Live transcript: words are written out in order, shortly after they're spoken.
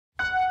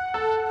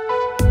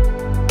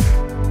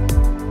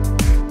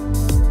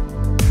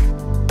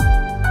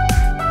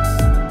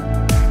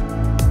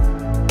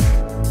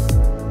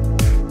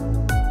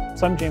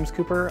So I'm James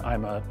Cooper.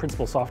 I'm a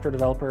principal software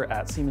developer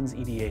at Siemens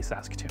EDA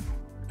Saskatoon.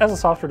 As a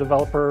software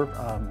developer,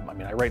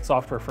 I write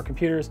software for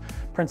computers.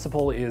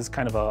 Principal is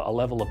kind of a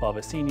level above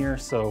a senior,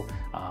 so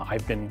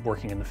I've been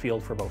working in the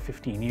field for about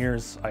 15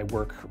 years. I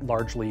work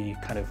largely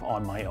kind of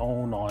on my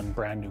own on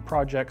brand new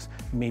projects,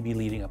 maybe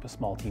leading up a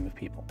small team of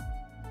people.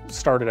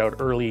 Started out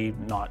early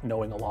not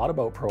knowing a lot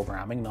about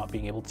programming, not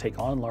being able to take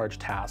on large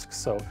tasks,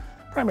 so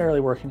primarily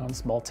working on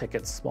small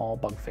tickets, small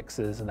bug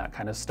fixes and that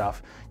kind of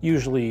stuff.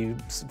 Usually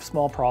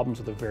small problems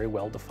with a very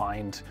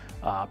well-defined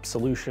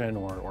solution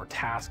or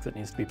task that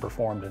needs to be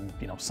performed, and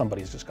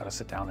somebody's just got to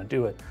sit down and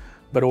do it.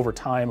 But over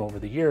time, over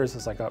the years,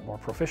 as I got more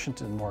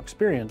proficient and more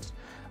experienced,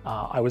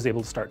 I was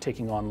able to start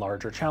taking on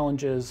larger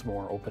challenges,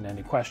 more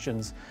open-ended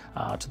questions,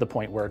 to the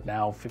point where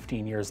now,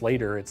 15 years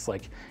later, it's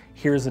like,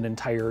 here's an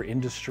entire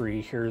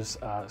industry, here's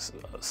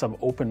some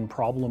open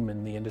problem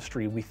in the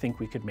industry, we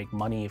think we could make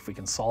money if we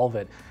can solve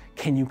it.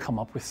 Can you come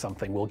up with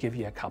something? We'll give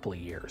you a couple of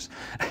years.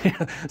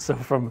 So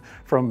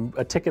from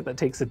a ticket that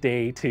takes a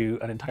day to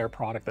an entire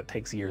product that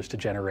takes years to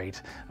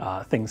generate,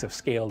 things have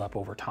scaled up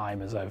over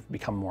time as I've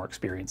become more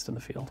experienced in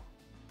the field.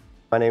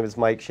 My name is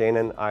Mike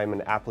Sheinin. I'm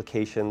an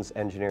Applications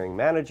Engineering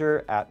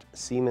Manager at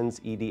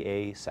Siemens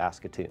EDA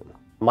Saskatoon.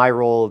 My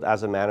role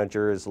as a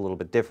manager is a little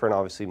bit different,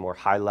 obviously more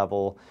high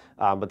level,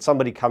 but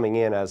somebody coming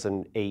in as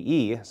an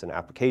AE, as an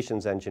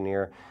Applications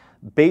Engineer,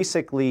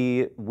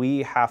 basically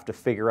we have to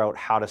figure out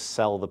how to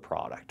sell the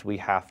product. We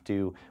have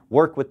to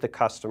work with the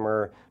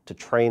customer to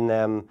train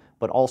them,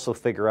 but also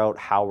figure out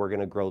how we're going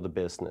to grow the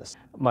business.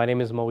 My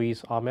name is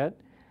Moeez Ahmad,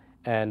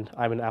 and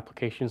I'm an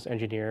applications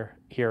engineer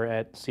here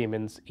at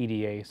Siemens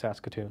EDA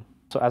Saskatoon.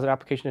 So as an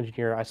application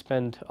engineer, I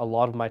spend a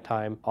lot of my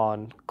time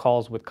on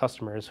calls with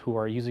customers who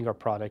are using our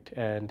product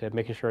and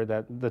making sure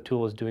that the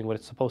tool is doing what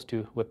it's supposed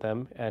to with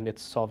them and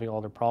it's solving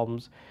all their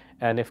problems.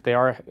 And if they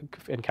are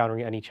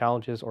encountering any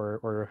challenges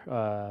or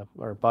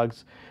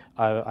bugs,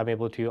 I'm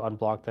able to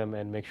unblock them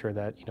and make sure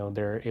that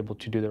they're able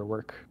to do their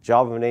work.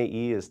 Job of an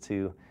AE is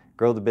to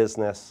grow the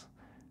business,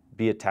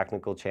 be a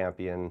technical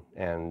champion,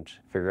 and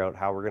figure out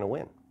how we're going to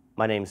win.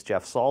 My name is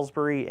Jeff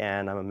Salisbury,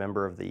 and I'm a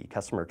member of the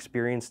Customer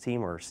Experience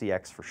Team, or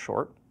CX for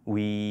short.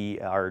 We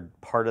are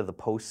part of the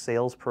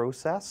post-sales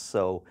process,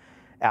 so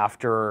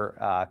after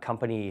a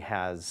company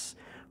has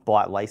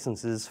bought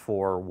licenses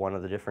for one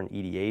of the different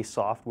EDA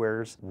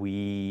softwares,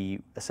 we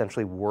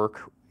essentially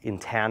work in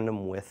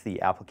tandem with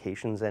the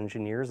applications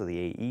engineers, or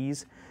the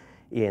AEs,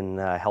 in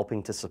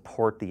helping to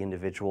support the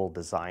individual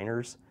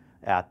designers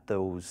at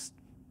those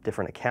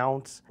different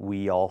accounts.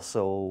 We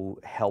also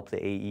help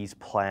the AEs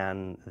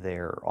plan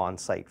their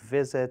on-site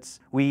visits.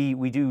 We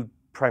do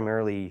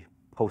primarily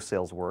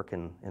post-sales work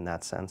in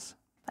that sense.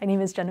 My name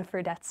is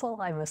Jennifer Doetzel.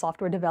 I'm a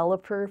software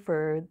developer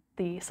for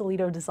the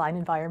Solido Design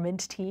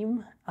Environment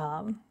team,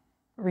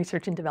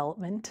 research and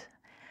development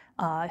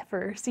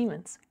for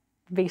Siemens.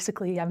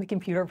 Basically, I'm a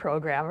computer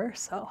programmer,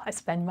 so I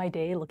spend my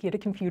day looking at a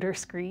computer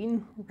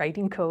screen,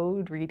 writing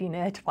code, reading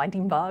it,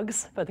 finding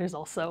bugs, but there's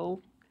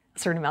also a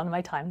certain amount of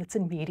my time that's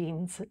in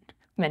meetings,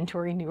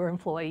 mentoring newer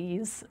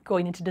employees,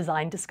 going into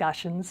design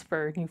discussions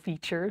for new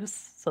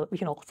features so that we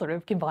can all sort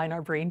of combine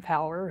our brain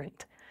power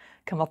and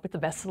come up with the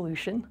best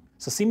solution.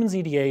 So Siemens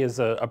EDA is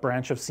a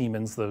branch of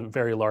Siemens, the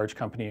very large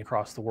company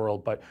across the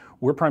world, but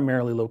we're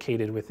primarily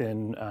located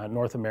within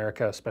North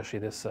America, especially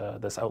this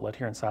outlet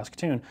here in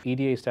Saskatoon.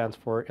 EDA stands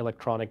for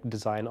Electronic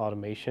Design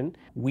Automation.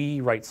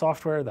 We write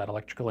software that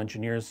electrical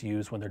engineers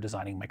use when they're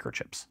designing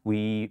microchips.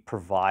 We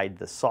provide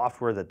the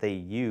software that they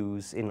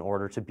use in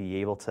order to be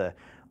able to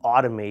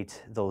automate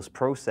those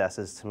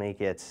processes to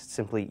make it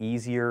simply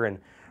easier and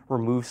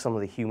remove some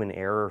of the human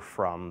error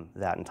from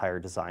that entire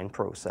design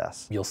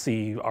process. You'll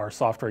see our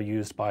software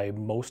used by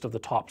most of the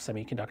top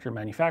semiconductor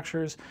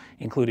manufacturers,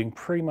 including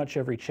pretty much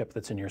every chip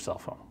that's in your cell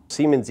phone.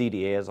 Siemens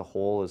EDA as a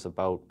whole is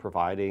about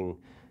providing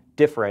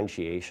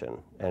differentiation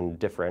and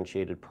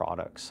differentiated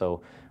products.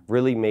 So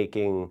really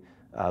making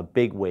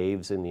big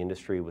waves in the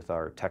industry with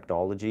our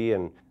technology,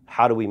 and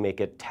how do we make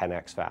it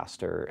 10x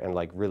faster and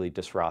really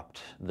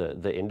disrupt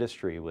the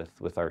industry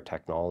with our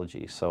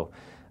technology. So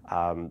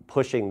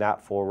pushing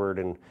that forward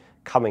and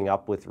coming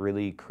up with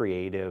really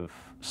creative,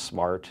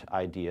 smart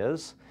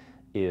ideas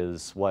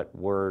is what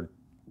we're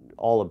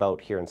all about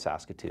here in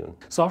Saskatoon.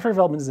 Software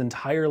development is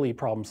entirely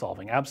problem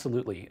solving,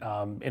 absolutely.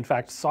 In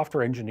fact,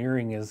 software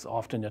engineering is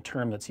often a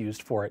term that's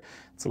used for it.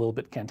 It's a little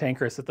bit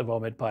cantankerous at the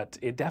moment, but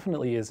it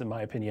definitely is, in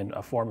my opinion,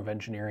 a form of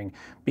engineering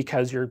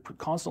because you're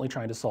constantly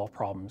trying to solve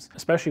problems,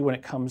 especially when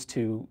it comes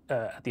to,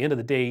 at the end of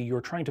the day,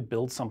 you're trying to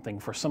build something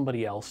for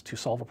somebody else to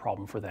solve a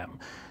problem for them.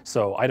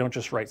 So I don't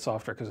just write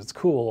software because it's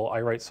cool,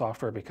 I write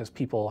software because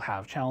people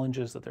have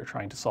challenges that they're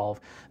trying to solve.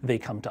 They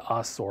come to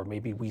us, or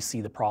maybe we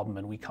see the problem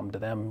and we come to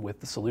them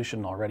with the solution.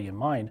 solution already in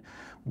mind,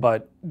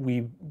 but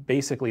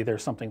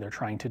there's something they're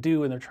trying to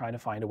do, and they're trying to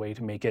find a way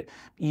to make it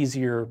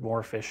easier, more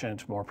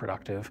efficient, more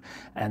productive.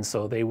 And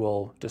so they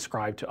will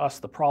describe to us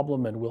the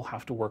problem, and we'll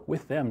have to work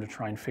with them to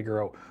try and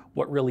figure out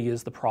what really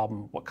is the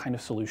problem, what kind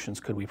of solutions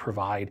could we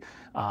provide,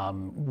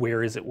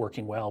 where is it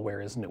working well,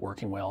 where isn't it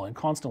working well, and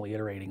constantly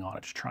iterating on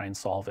it to try and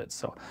solve it.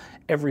 So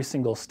every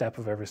single step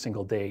of every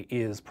single day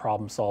is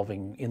problem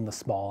solving in the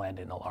small and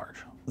in the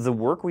large. The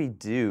work we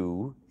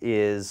do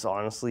is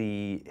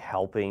honestly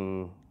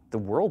helping the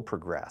world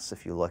progress,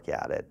 if you look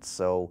at it.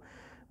 So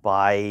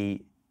by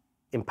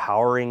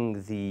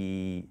empowering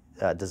the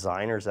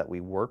designers that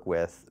we work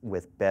with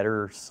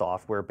better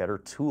software, better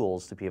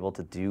tools to be able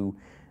to do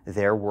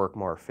their work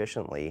more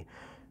efficiently,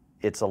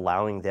 it's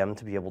allowing them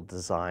to be able to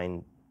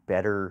design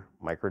better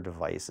micro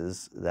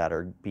devices that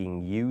are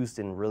being used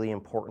in really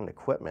important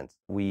equipment.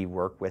 We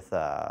work with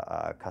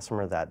a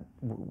customer that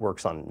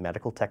works on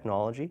medical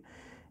technology,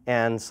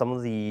 and some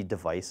of the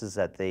devices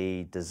that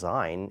they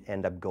design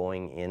end up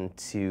going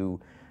into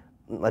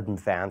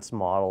advanced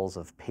models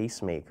of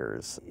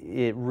pacemakers.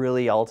 It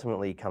really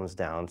ultimately comes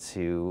down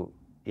to,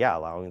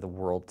 allowing the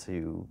world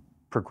to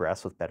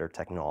progress with better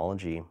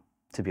technology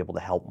to be able to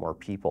help more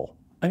people.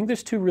 I think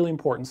there's two really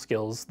important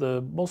skills.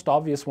 The most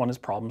obvious one is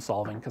problem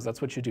solving, because that's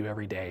what you do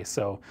every day.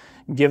 So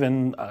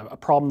given a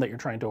problem that you're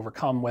trying to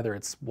overcome, whether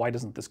it's why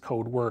doesn't this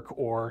code work,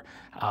 or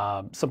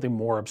something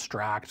more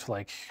abstract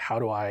like how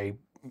do I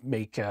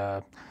make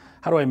a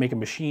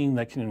machine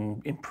that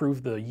can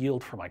improve the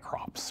yield for my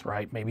crops,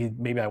 right?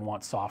 Maybe I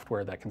want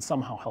software that can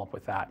somehow help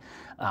with that.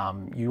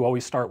 You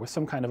always start with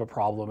some kind of a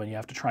problem, and you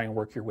have to try and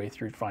work your way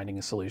through finding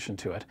a solution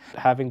to it.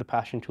 Having the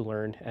passion to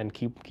learn and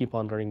keep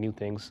on learning new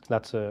things,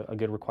 that's a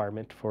good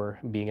requirement for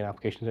being an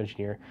applications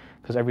engineer,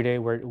 because every day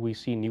we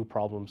see new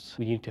problems.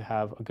 We need to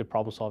have a good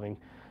problem solving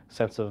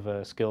sense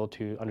of skill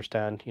to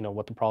understand,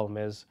 what the problem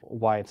is,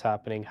 why it's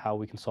happening, how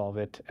we can solve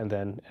it, and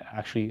then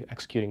actually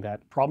executing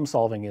that. Problem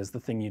solving is the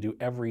thing you do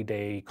every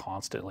day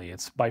constantly.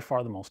 It's by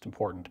far the most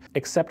important,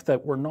 except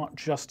that we're not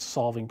just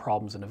solving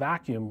problems in a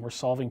vacuum, we're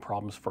solving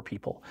problems for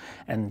people.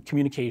 And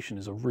communication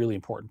is a really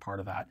important part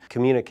of that.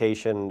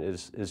 Communication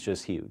is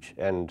just huge,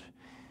 and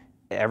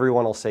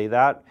everyone will say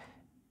that,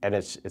 and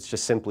it's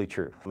just simply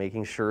true.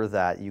 Making sure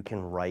that you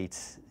can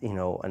write,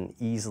 an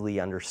easily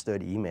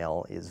understood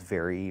email is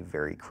very,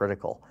 very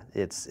critical.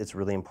 It's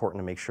really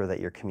important to make sure that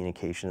your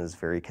communication is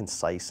very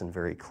concise and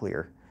very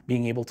clear.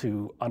 Being able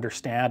to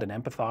understand and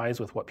empathize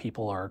with what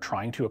people are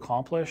trying to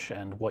accomplish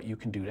and what you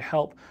can do to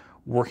help,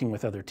 working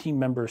with other team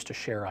members to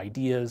share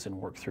ideas and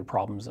work through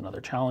problems and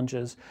other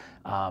challenges.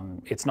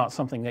 It's not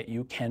something that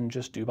you can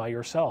just do by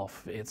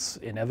yourself. It's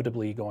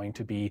inevitably going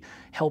to be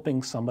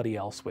helping somebody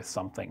else with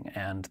something,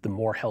 and the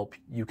more help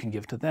you can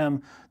give to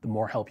them, the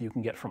more help you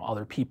can get from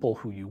other people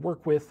who you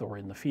work with or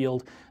in the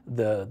field,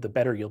 the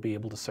better you'll be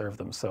able to serve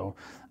them. So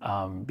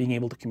being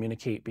able to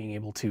communicate, being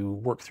able to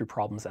work through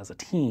problems as a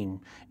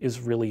team is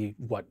really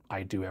what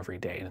I do every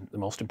day, and the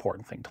most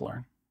important thing to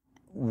learn.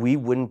 We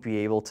wouldn't be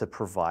able to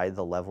provide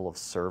the level of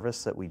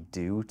service that we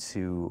do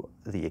to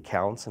the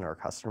accounts in our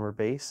customer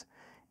base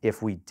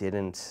if we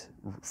didn't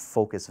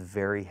focus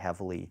very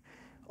heavily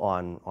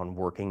on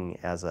working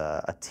as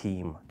a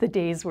team. The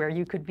days where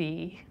you could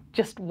be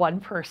just one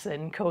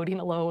person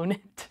coding alone,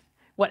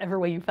 whatever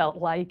way you felt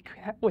like,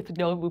 with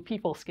no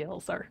people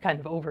skills, are kind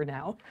of over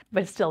now,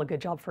 but it's still a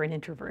good job for an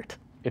introvert.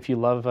 If you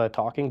love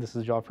talking, this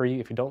is a job for you.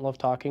 If you don't love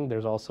talking,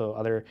 there's also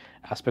other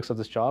aspects of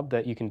this job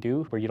that you can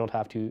do where you don't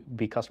have to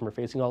be customer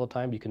facing all the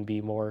time. You can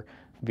be more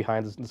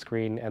behind the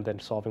screen and then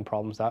solving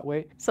problems that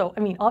way. So,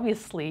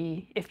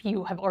 obviously, if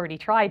you have already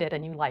tried it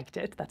and you liked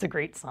it, that's a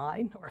great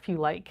sign. Or if you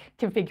like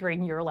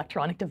configuring your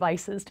electronic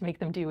devices to make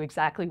them do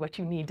exactly what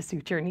you need to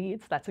suit your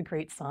needs, that's a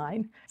great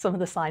sign. Some of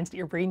the signs that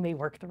your brain may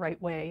work the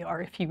right way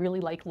are if you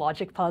really like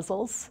logic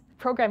puzzles.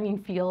 Programming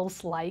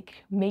feels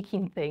like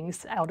making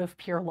things out of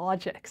pure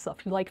logic. So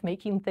if you like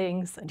making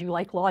things and you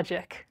like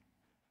logic,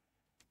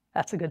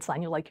 that's a good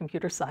sign you like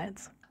computer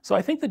science. So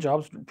I think the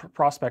jobs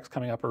prospects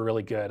coming up are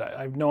really good.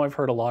 I know I've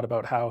heard a lot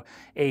about how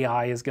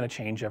AI is going to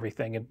change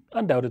everything, and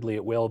undoubtedly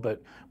it will,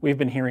 but we've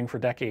been hearing for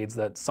decades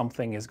that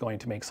something is going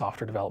to make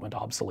software development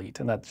obsolete,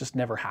 and that just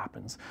never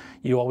happens.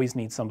 You always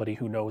need somebody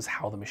who knows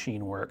how the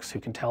machine works, who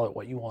can tell it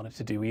what you want it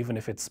to do, even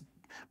if it's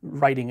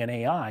writing an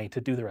AI to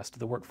do the rest of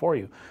the work for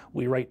you.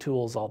 We write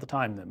tools all the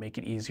time that make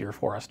it easier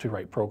for us to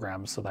write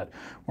programs so that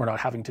we're not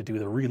having to do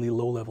the really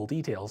low-level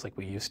details like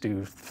we used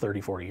to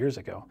 30, 40 years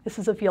ago. This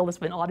is a field that's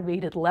been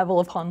automated level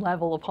upon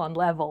level upon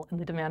level, and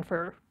the demand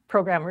for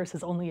programmers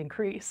has only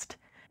increased.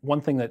 One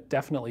thing that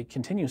definitely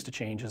continues to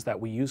change is that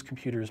we use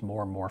computers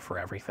more and more for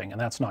everything, and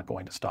that's not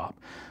going to stop.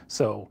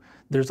 So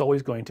there's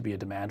always going to be a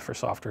demand for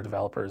software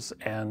developers,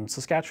 and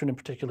Saskatchewan in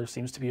particular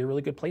seems to be a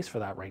really good place for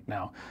that right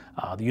now.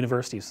 The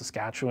University of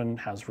Saskatchewan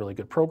has really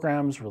good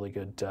programs, really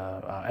good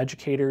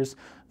educators.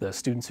 The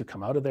students who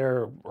come out of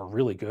there are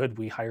really good.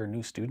 We hire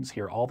new students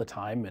here all the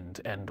time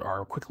and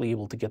are quickly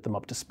able to get them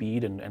up to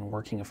speed and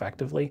working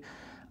effectively.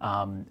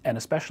 And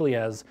especially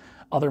as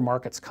other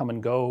markets come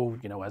and go,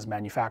 you know, as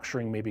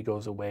manufacturing maybe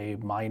goes away,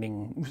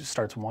 mining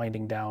starts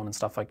winding down and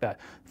stuff like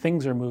that,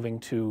 things are moving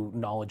to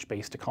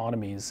knowledge-based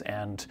economies,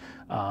 and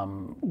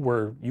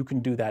where you can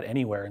do that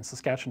anywhere. And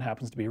Saskatchewan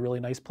happens to be a really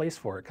nice place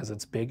for it because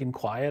it's big and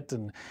quiet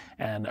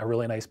and a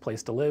really nice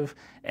place to live.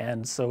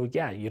 And so,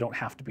 yeah, you don't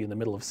have to be in the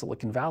middle of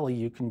Silicon Valley.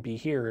 You can be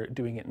here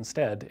doing it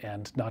instead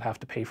and not have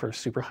to pay for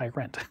super high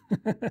rent.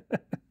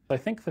 I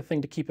think the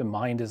thing to keep in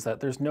mind is that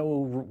there's no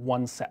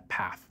one set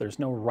path. There's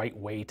no right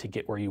way to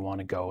get where you want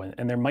to go.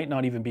 And there might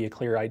not even be a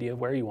clear idea of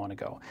where you want to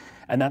go.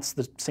 And that's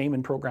the same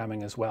in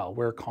programming as well.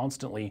 We're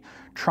constantly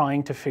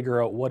trying to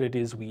figure out what it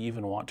is we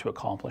even want to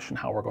accomplish and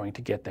how we're going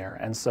to get there.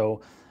 And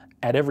so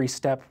at every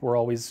step, we're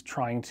always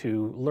trying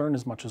to learn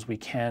as much as we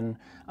can,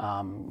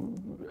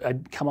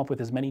 come up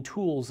with as many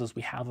tools as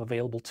we have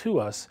available to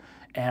us,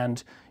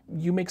 and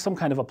you make some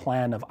kind of a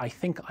plan of, I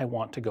think I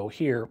want to go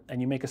here,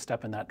 and you make a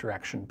step in that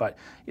direction. But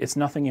it's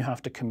nothing you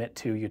have to commit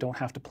to. You don't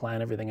have to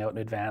plan everything out in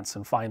advance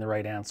and find the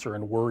right answer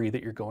and worry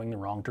that you're going the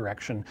wrong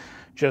direction.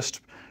 Just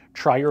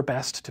try your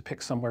best to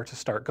pick somewhere to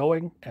start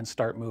going and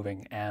start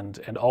moving, and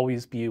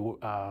always be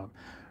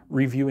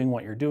reviewing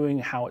what you're doing,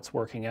 how it's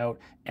working out,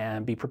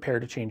 and be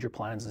prepared to change your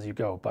plans as you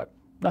go. But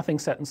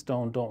nothing's set in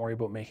stone. Don't worry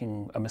about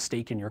making a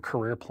mistake in your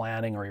career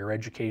planning or your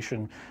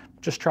education.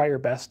 Just try your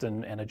best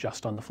and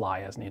adjust on the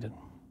fly as needed.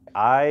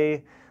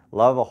 I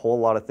love a whole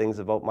lot of things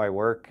about my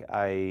work.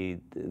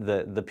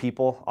 The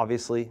people,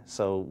 obviously.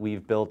 So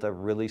we've built a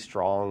really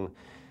strong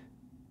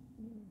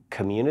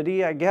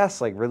community, I guess,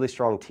 like really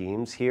strong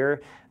teams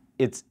here.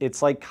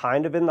 It's like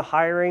kind of in the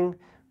hiring,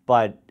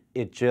 but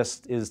it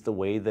just is the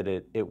way that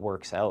it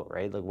works out,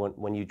 right? Like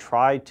when you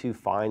try to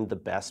find the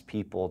best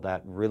people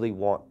that really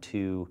want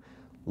to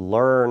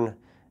learn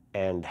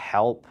and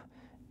help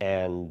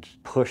and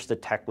push the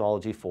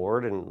technology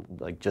forward and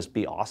like just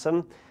be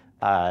awesome,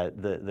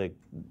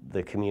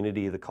 the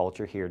community, the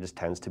culture here just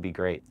tends to be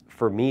great.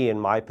 For me in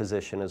my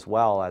position as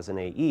well as an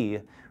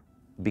AE,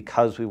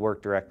 because we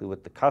work directly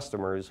with the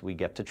customers, we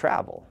get to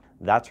travel.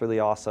 That's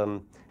really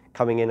awesome.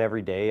 Coming in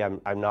every day,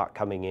 I'm not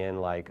coming in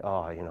like,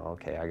 oh, you know,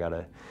 okay, I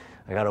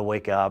gotta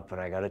wake up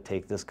and I gotta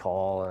take this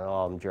call and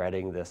oh, I'm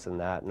dreading this and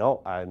that.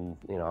 No,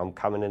 I'm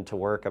coming into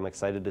work. I'm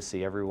excited to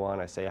see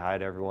everyone. I say hi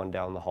to everyone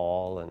down the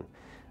hall, and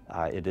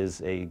it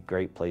is a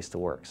great place to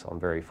work, so I'm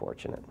very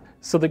fortunate.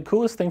 So the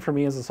coolest thing for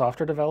me as a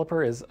software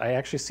developer is I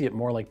actually see it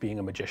more like being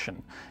a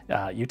magician.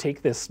 You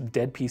take this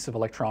dead piece of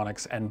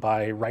electronics, and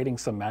by writing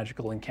some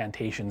magical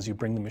incantations, you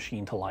bring the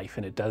machine to life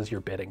and it does your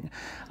bidding.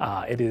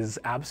 It is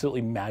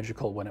absolutely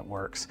magical when it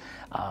works.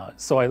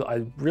 So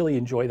I really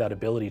enjoy that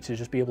ability to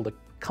just be able to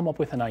come up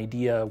with an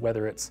idea,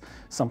 whether it's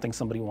something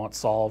somebody wants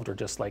solved or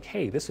just like,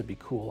 hey, this would be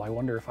cool, I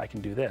wonder if I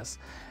can do this.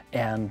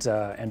 And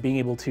being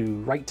able to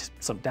write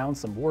down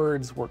some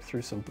words, work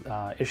through some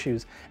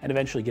issues, and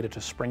eventually get it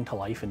to spring to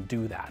life and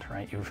do that,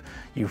 right?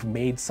 You've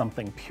made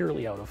something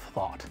purely out of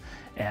thought,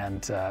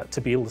 and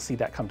to be able to see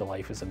that come to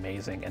life is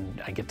amazing,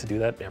 and I get to do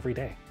that every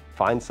day.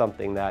 Find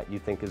something that you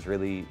think is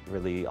really,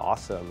 really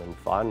awesome and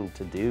fun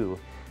to do,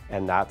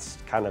 and that's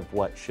kind of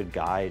what should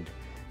guide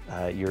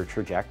your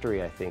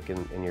trajectory, I think,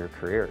 in your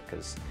career,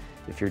 because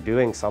if you're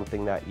doing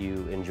something that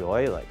you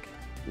enjoy, like,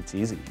 it's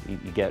easy. You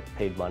get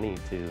paid money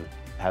to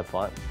have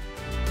fun.